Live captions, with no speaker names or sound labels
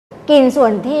กินส่ว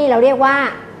นที่เราเรียกว่า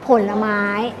ผลไม้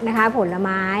นะคะผลไ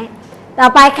ม้ต่อ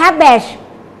ไป cabbage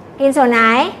กินส่วนไหน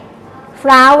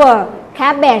flower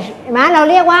cabbage เห็นไหมเรา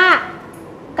เรียกว่า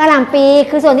กะหล่ำปี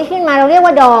คือส่วนที่ขึ้นมาเราเรียก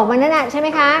ว่าดอกมันนั่นแหละใช่ไหม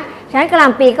คะฉะนั้นกะหล่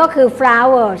ำปีก็คือ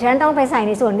flower ฉะนั้นต้องไปใส่ใ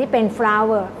นส่วนที่เป็น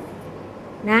flower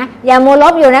นะอย่ามัวล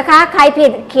บอยู่นะคะใครผิ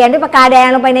ดเขียนด้วยปากกาแดง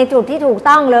ลงไปในจุดที่ถูก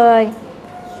ต้องเลย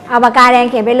เอาปากกาแดง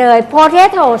เขียนไปเลย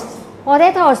potatoes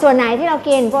ส่วนไหนที่เรา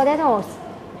กิน potatoes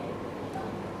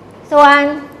ส่วน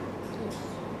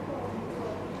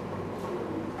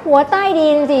หัวใต้ดิ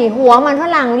นสิหัวมันฝ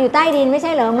รั่งมันอยู่ใต้ดินไม่ใ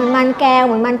ช่เหรอเหมือนมันแก้วเ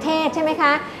หมือนมันเทศใช่ไหมค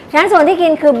ะฉะนั้นส่วนที่กิ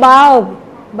นคือ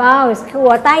bulbs คือ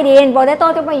หัวใต้ดิน potato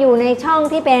จะไปอยู่ในช่อง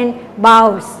ที่เป็น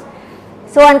bulbs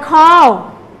ส่วน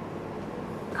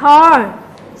corn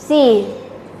seed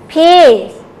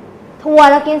peas ถั่ว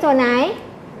เรากินส่วนไหน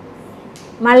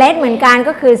เมล็ดเหมือนกัน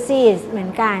ก็คือ seeds เหมือ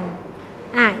นกัน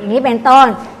อย่างนี้เป็นต้น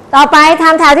ต่อไปท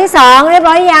ำแถวที่2เรียบ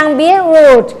ร้อยยัง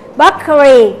beetroot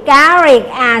broccoli garlic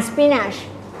and spinach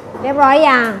เรียบร้อย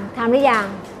ยังทำหรือยัง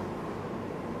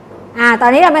ตอ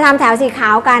นนี้เราไปทำแถวสีขา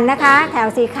วกันนะคะแถว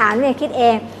สีขาวนี่คิดเอ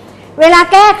งเวลา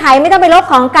แก้ไขไม่ต้องไปลบ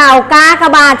ของเก่ากาก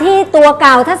บาทที่ตัวเ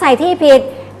ก่าถ้าใส่ที่ผิด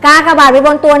กากบาทไปบ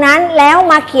นตัวนั้นแล้ว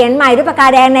มาเขียนใหม่ด้วยปากกา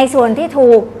แดงในส่วนที่ถู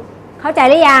กเข้าใจ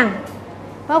หรือยัง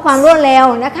เพื่อความรวดเร็ว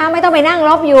นะคะไม่ต้องไปนั่งล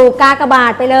บอยู่กากบา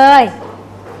ทไปเลย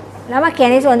แล้วมาเขียน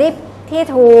ในส่วนที่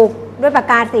ถูกด้วยปาก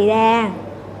กาสีแดง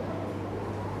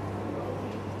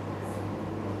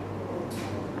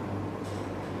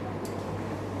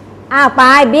ไป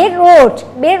beetroot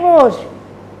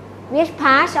which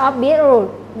part of beetroot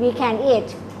we can eat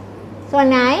ส่วน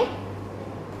ไหน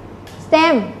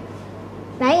stem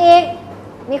ไหนอีก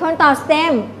มีคนตอบ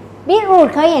stem beetroot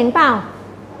เคยเห็นเปล่า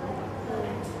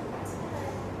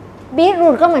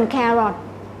beetroot ก็เหมือนแครอท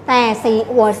แต่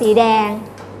หัวสีแดง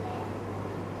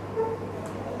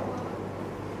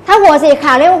ถ้าหัวสีข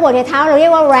าวเรียกว่าหัวไชเท้าเราเรีย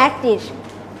กว่า radish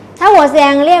ถ้าหัวแด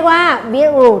งเรียกว่า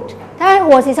beetroot ถ้า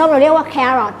หัวสีส้มเราเรียกว่า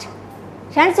carrot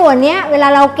ฉะนั้นส่วนนี้เวลา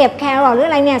เราเก็บแครอทหรืออ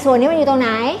ะไรเนี่ยส่วนนี้มันอยู่ตรงไหน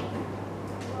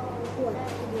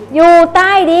อยู่ใ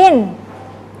ต้ดิน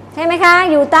ใช่ไหมคะ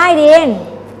อยู่ใต้ดิน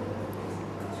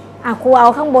ครูเอา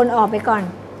ข้างบนออกไปก่อน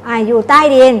อยู่ใต้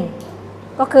ดิน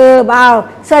ก็คือเบา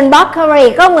ส่วนบล็อกเคอรี่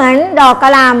ก็เหมือนดอกกระ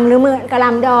หล่ำหรือเหมือนกระหล่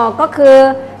ำดอกก็คือ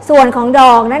ส่วนของด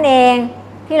อกนั่นเอง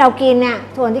ที่เรากินเนี่ย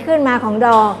ส่วนที่ขึ้นมาของด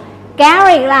อกแก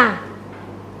ริกล่ะ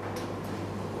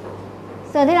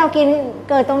ส่วนที่เรากิน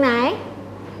เกิดตรงไหน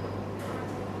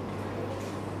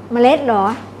เมล็ดเหรอ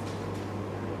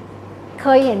เค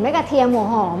ยเห็นไหมกระเทียมหัว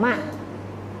หอม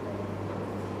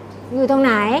อยู่ตรงไ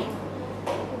หน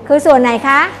คือส่วนไหนค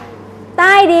ะใ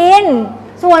ต้ดิน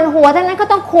ส่วนหัวท่านนั้นก็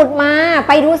ต้องขุดมาไ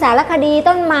ปดูสารคดี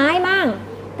ต้นไม้บ้าง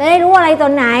จะได้รู้อะไรตร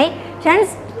งไหนฉะนั้น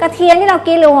กระเทียมที่เรา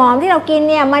กินหรือหอมที่เรากิน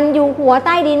เนี่ยมันอยู่หัวใ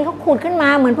ต้ดินเขาขุดขึ้นมา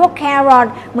เหมือนพวกแครอท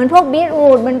เหมือนพวกบีทรู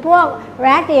ทเหมือนพวก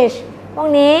radish พวก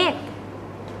นี้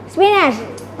spinach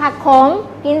ผักขม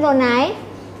กินส่วนไหน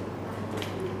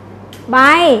ใบ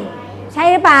ใช่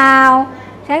หรือเปล่า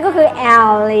ฉะนั้นก็คือ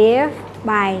leaf ใ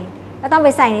บก็ต้องไป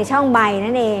ใส่ในช่องใบ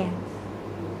นั่นเอง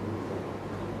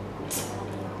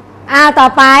ต่อ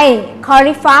ไป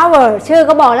cauliflower ชื่อ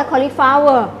ก็บอกแล้ว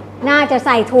cauliflower น่าจะใ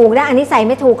ส่ถูกนะอันนี้ใส่ไ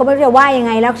ม่ถูกก็ไม่รู้จะว่ายังไ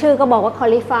งแล้วชื่อก็บอกว่า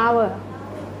cauliflower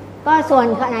ก็ส่วน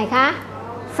ไหนคะ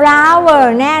flower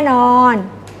แน่นอน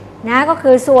นะก็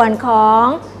คือส่วนของ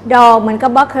ดอกเหมือนกั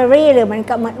บ broccoli หรือเหมือน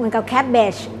กับ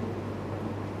cabbage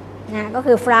นะก็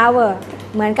คือ flower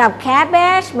เหมือนกับ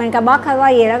cabbage เหมือนกับ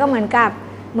broccoli แล้วก็เหมือน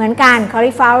กัน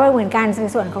cauliflower เหมือนกันใน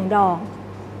ส่วนของดอก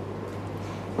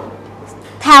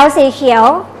แถวสีเขียว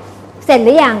เสร็จห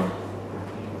รือยัง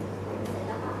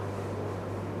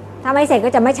ถ้าไม่เสร็จก็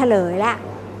จะไม่เฉลยแล้ว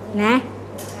นะ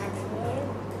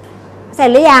เสร็จ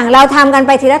หรือยังเราทำกันไ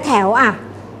ปทีละแถว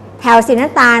แถวสีน้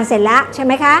ำตาลเสร็จแล้วใช่ไ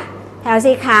หมคะแถว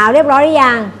สีขาวเรียบร้อยหรือ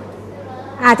ยัง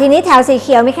ทีนี้แถวสีเ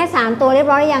ขียวมีแค่3ตัวเรียบ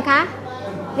ร้อยหรือยังคะ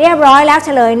เรียบร้อยแล้วเฉ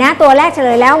ลยนะตัวแรกเฉล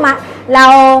ยแล้วมาเรา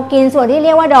กินส่วนที่เ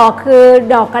รียกว่าดอกคือ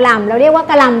ดอกกระหล่ำเราเรียกว่า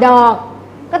กระหล่ำดอก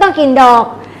ก็ต้องกินดอก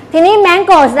ทีนี้แมงโ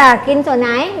ก้กินส่วนไหน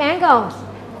แมงโก้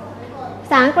ภา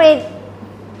ษาอังกฤษ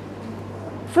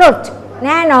fruit แ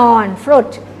น่นอน fruit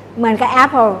เหมือนกับ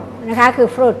apple นะคะคือ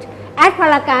fruit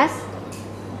asparagus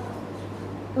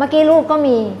เมื่อกี้รูปก็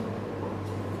มี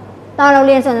ตอนเราเ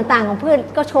รียนส่วนต่างๆของพืช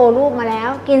ก็โชว์รูปมาแล้ว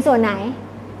กินส่วนไหน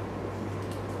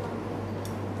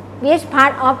which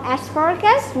part of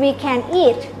asparagus we can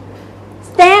eat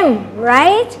stem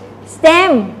right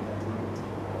stem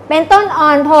เป็นต้นอ่อ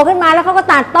นโผล่ขึ้นมาแล้วเขาก็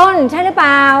ตัดต้นใช่หรือเป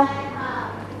ล่า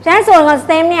ฉะนั้นส่วนของ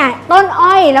stem เนี่ยต้น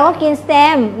อ้อยเราก็กิน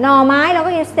stem หน่อไม้เรา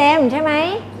ก็กิน stem ใช่ไหม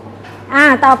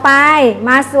ต่อไปม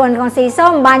าส่วนของสีส้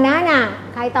ม banana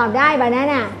ใครตอบได้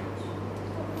banana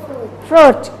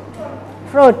fruit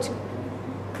fruit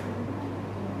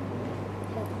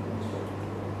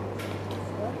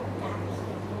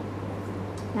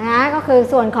นะก็คือ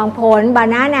ส่วนของผล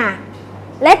banana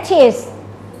lettuce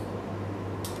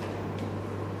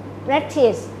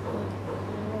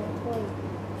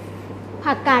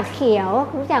ผักกาดเขียว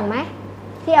รู้จักไหม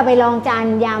ที่เอาไปรองจาน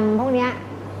ยำพวกนี้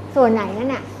ส่วนไหนนั่น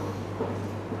น่ะ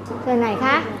ส่วนไหนค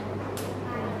ะ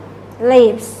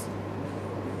leaves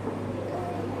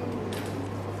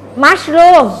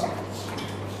mushroom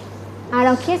ล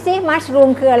องคิดสิ mushroom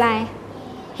คืออะไร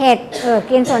เห็ด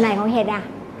กินส่วนไหนของเห็ดอ่ะ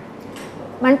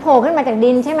มันโผล่ขึ้นมาจาก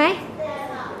ดินใช่ไหม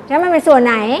แล้วมันเป็นส่วนไ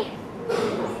หน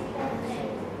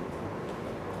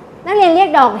นักเรียนเรียก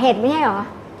ดอกเห็ดไม่ใช่หรอ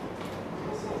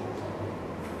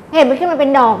เห็ดมันขึ้นมาเป็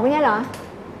นดอกไม่ใช่เหรอ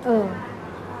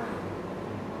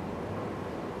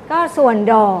ก็ส่วน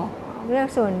ดอกเรียก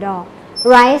ส่วนดอก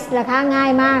rice ราคาง่า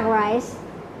ยมาก rice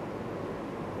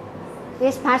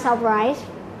this part of rice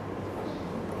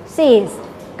seeds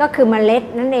ก็คือเมล็ด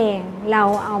นั่นเองเรา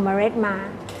เอาเมล็ดมา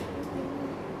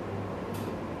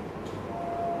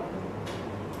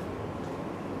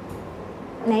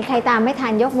ไหนใครตามไม่ทั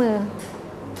นยกมือ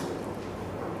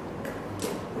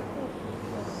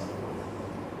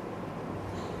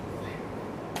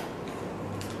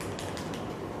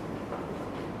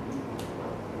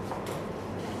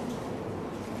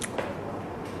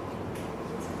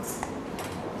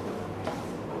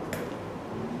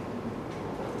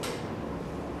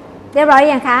เรียบร้อย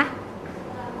ยังคะ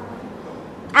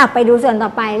ไปดูส่วนต่อ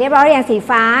ไปเรียบร้อยยังสี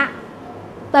ฟ้า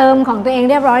เติมของตัวเอง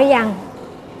เรียบร้อยยัง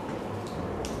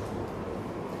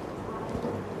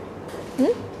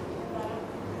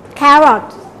carrot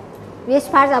which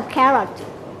part of carrot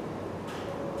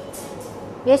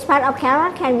which part of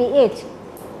carrot can we eat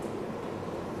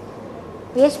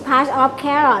which part of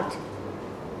carrot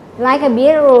like a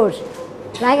beetroot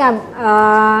like a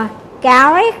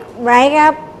garlic like a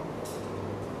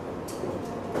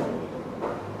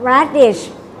radish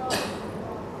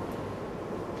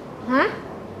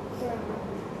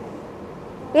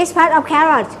which part of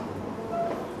carrot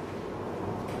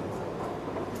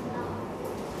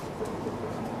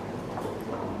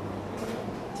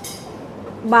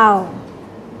เบา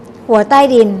หัวใต้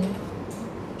ดิน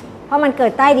เพราะมันเกิ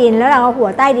ดใต้ดินแล้วเราเอาหัว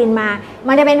ใต้ดินมา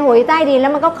มันจะเป็นหัวใต้ดินแล้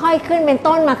วมันก็ค่อยขึ้นเป็น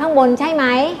ต้นมาข้างบนใช่ไหม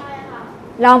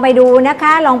ลองไปดูนะค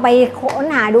ะลองไปค้น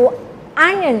หาดู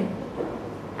onion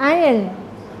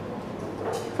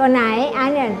ส่วนไหน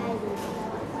onion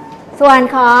ส่วน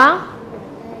ของ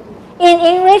in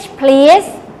English please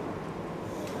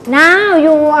now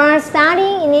you are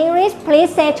studying in English please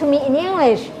say to me in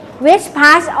English which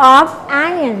part of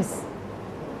onions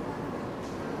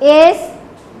is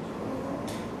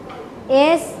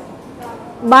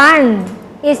bun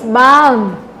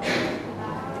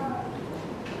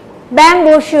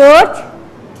bamboo shoot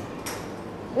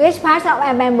which part of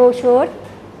a bamboo shoot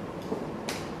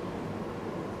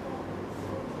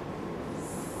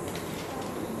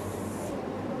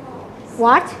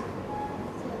what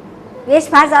which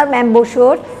part of bamboo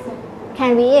shoot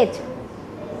can we eat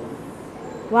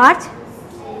what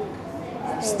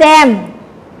stem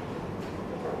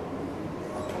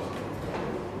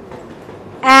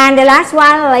and the last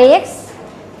one leeks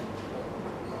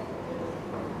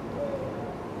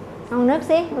ลองนึก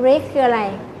สิ leeks คืออะไร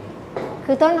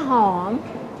คือต้นหอม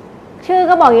ชื่อ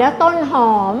ก็บอกอยู่แล้วต้นห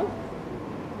อม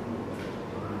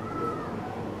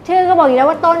ชื่อก็บอกอยู่แล้ว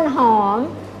ว่าต้นหอม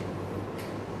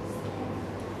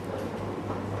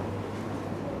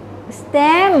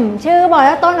stem ชื่อก็บอกแ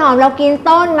ล้วต้นหอมเรากิน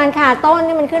ต้นมันค่ะต้น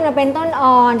นี่มันขึ้นมาเป็นต้น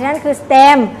อ่อนฉะนั้นคือ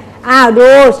stem ดู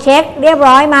เช็คเรียบ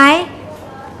ร้อยไหม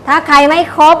ถ้าใครไม่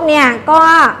ครบเนี่ยก็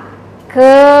คื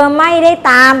อไม่ได้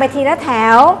ตามไปทีละแถ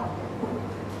ว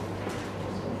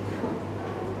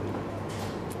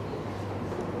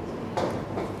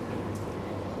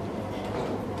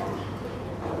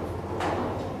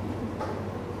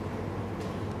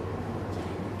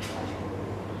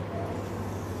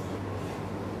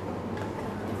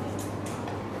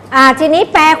ทีนี้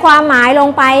แปลความหมายลง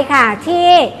ไปค่ะที่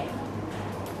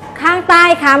ข้างใต้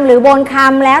คำหรือบนค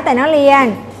ำแล้วแต่นักเรียน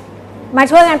มา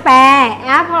ช่วยกันแปล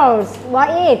apples what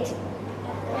it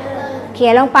เขี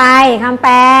ยนลงไปคำแป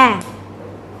ล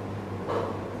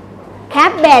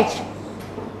cabbage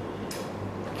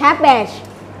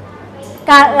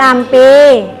กะหล่ำปี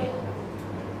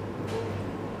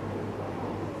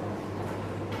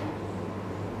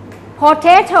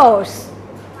potatoes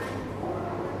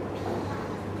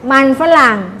มันฝ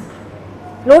รั่ง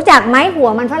รู้จักไหมหัว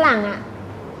มันฝรั่ง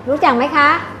รู้จักไหมคะ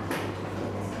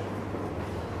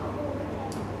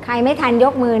ใครไม่ทันย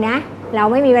กมือนะเรา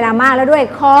ไม่มีเวลามากแล้วด้วย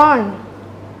corn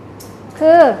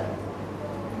คือ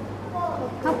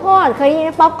ข้าวโพดเคยได้ยินไห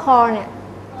มป๊อปคอร์นเนี่ย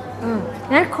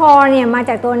นั้นคอเนี่ยมา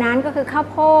จากตัวนั้นก็คือข้าว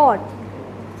โพด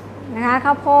นะคะข้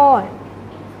าวโพด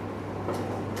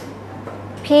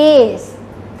peas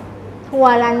ถั่ว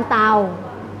ลันเตา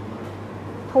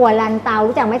ถั่วลันเตา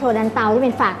รู้จักไหมถั่วลันเตาที่เ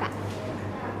ป็นฝักอะ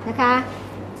นะคะ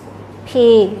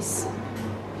peas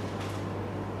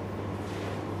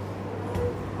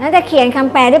นั้นจะเขียนค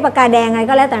ำแปลด้วยปากกาแดงไง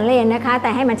ก็แล้วแต่เรียนนะคะแต่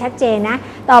ให้มันชัดเจนนะ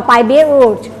ต่อไป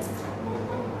beetroot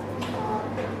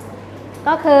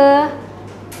ก็คือ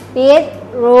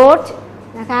beetroot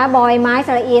นะคะบอยไม้ส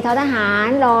ระอีทอทหาร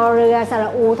รอเรือสร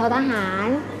ะอูทอทหาร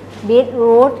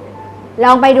beetroot ล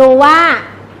องไปดูว่า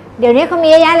เดี๋ยวนี้เขามี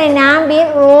เยอะแยะเลยน้ำ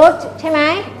beetroot ใช่ไหม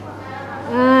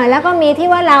แล้วก็มีที่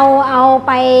ว่าเราเอาไ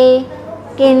ป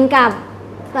กินกับ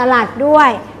สลัดด้วย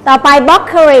ต่อไป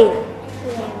broccoli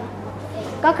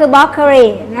ก็คือ broccoli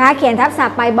นะคะเขียนทับศัพ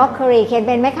ท์ไป broccoli เขียนเ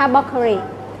ป็นไหมคะ broccoli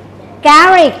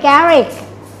garlic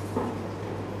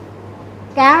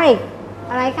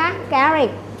อะไรคะ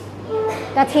garlic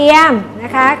กระเทียมนะ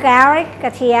คะ garlic กร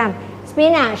ะเทียม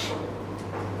spinach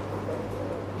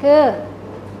คือ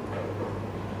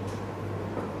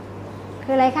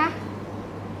อะไรคะ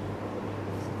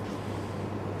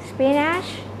spinach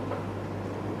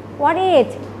what is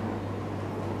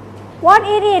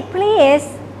it please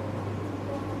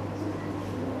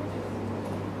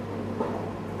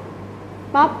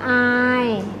pop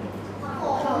eye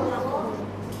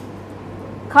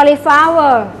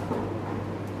cauliflower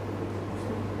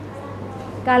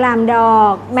กะหล่ำดอ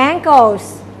ก mangoes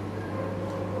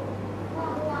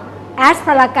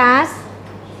asparagus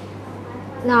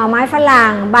หน่อไม้ฝรั่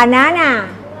ง banana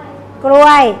กล้ว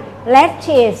ย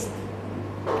lettuce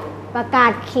ประกา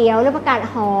ศเขียวหรือประกาศ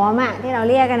หอมอะที่เรา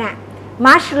เรียกกันอะ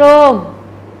mushroom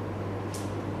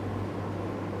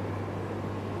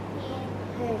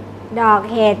ดอก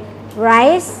เห็ด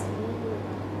rice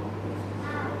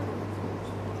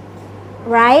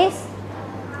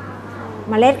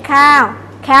เมล็ดข้าว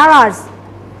carrots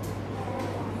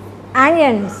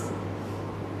onions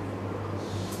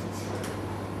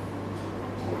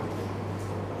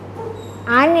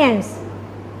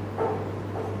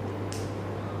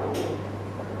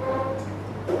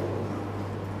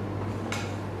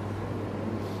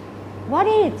what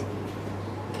is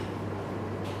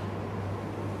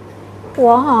หั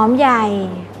วหอมใหญ่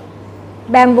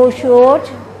bamboo shoot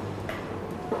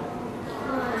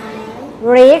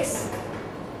leeks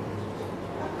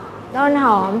ต้นห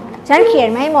อมฉันเขียน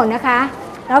ไม่ให้หมดนะคะ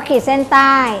แล้วขีดเส้นใ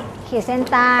ต้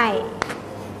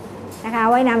นะคะ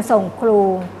ไว้นำส่งครู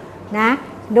นะ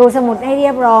ดูสมุดให้เรี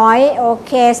ยบร้อยโอเ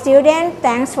ค student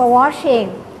thanks for watching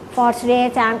for today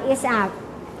time is up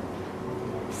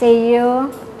see you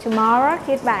tomorrow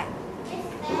goodbye